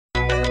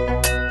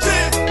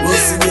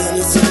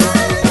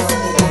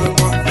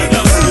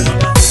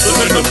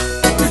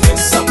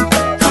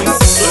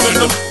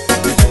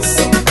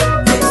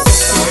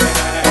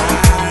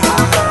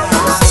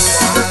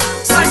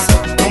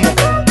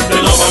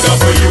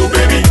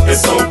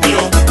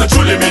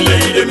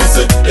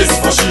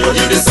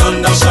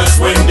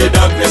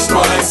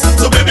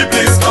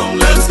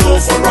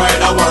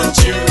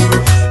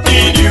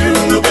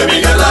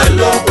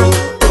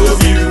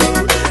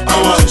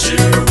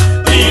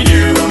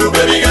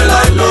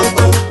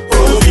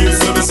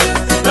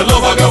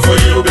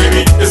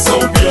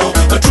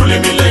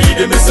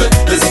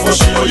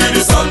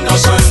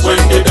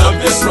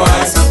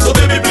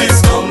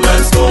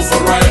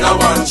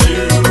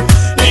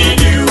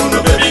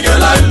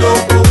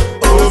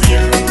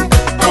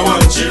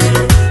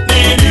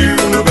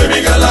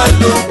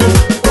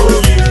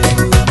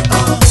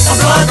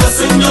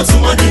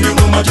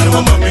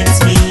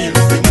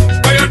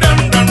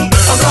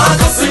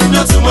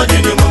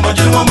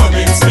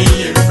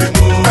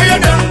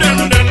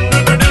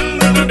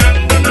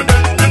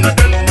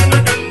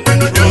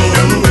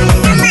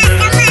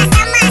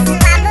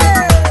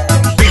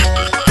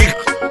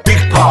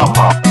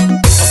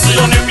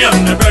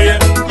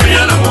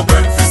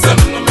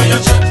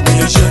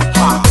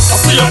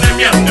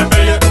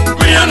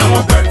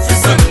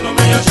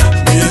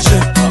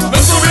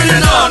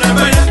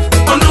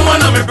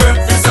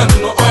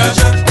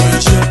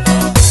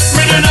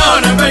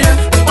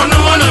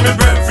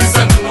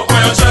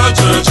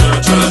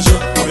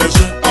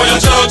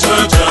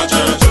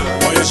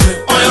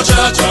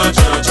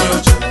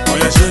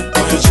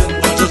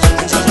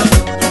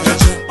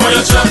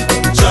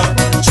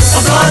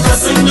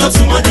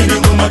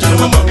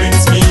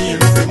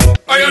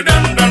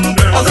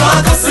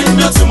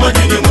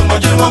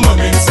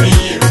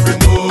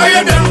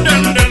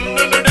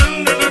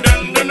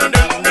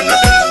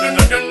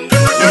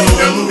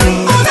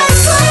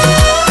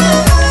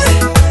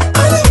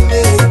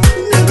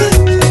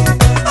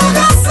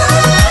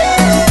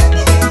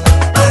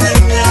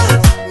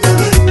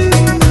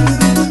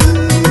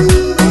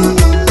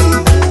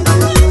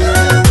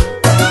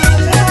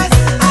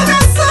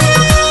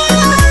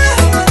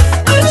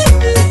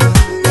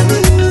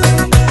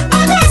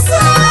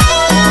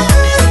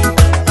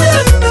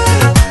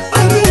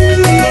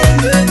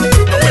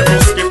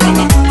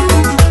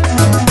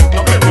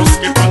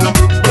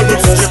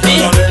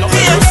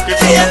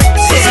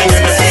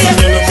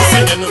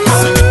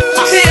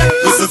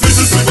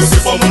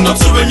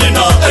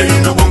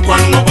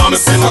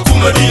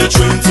ready a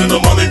train to the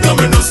mommy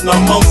dominus, now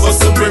mom for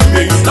to bring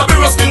me. Now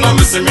Barosky, now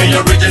missing me,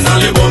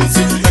 originally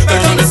wanted. They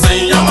can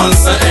say, I'm on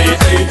say,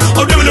 hey.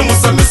 I'll do the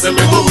most missing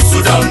me, who's to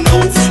down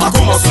know. I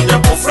come out on your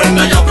boyfriend,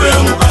 and your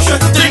bell. I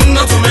should think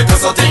not to make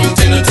us a thing,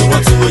 to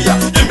what to ya.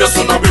 You just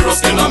want to be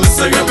Barosky, now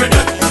missing every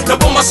day. The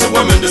bomb machine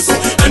women, this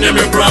one, and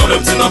you're proud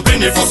of to not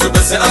penny for so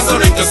best as a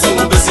ring, so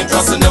no best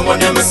interest in them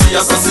when you see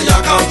us, I see I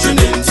can't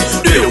tune in.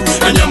 Do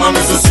and your mom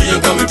is to see you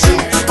coming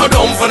true. I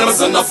don't for them,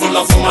 send a full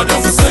of for my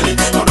dog for Sunny.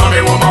 I don't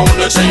know my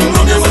own chain,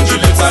 Romeo and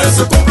Juliet, it's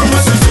a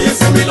compromise with me,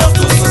 for me love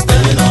to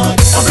sustain on.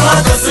 I'm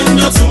like a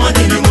singer to my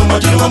dinner,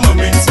 mama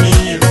means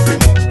me.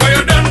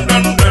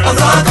 I'm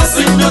like a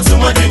singer to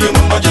my dinner,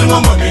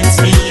 mama means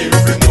me.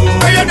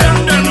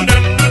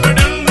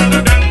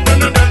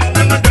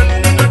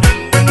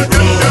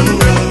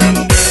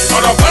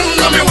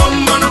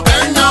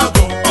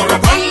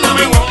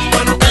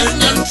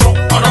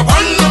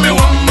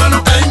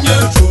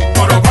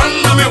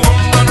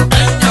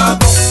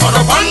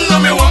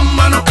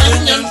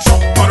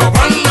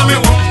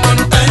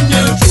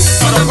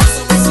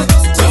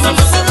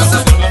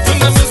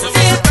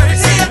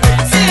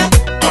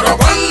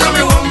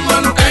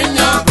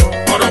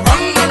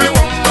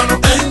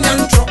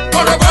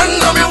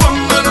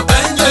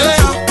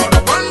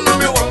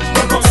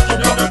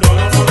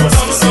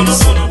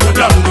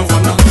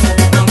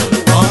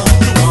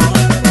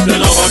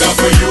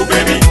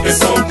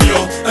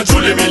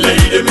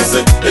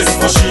 It's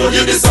for sure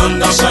you the sun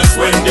that shines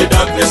when the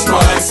darkness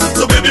rise.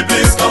 So baby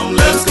please come,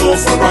 let's go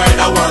for a ride.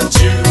 I want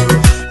you,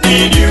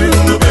 need you,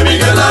 baby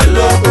girl I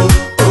love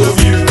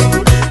you.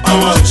 I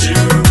want you,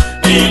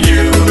 need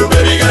you,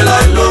 baby girl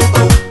I love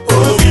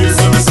you.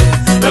 So me say,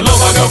 the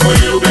love I got for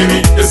you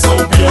baby is so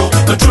pure.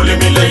 And truly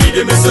me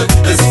lady, me say,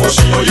 it's for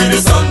sure you the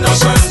sun that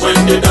shines when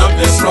the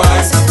darkness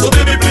rise. So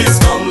baby please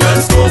come,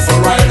 let's go for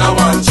a ride. I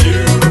want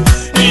you,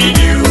 need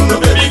you,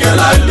 baby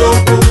girl I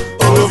love you.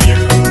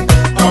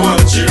 I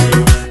want you,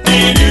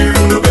 need you,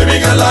 baby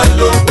girl I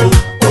love you.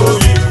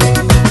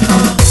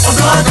 I'm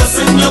like a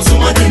singer to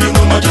my dinner,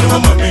 mama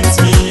means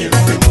me.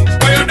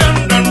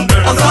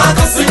 I'm like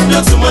a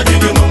singer to my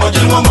dinner,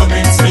 mama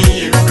means me.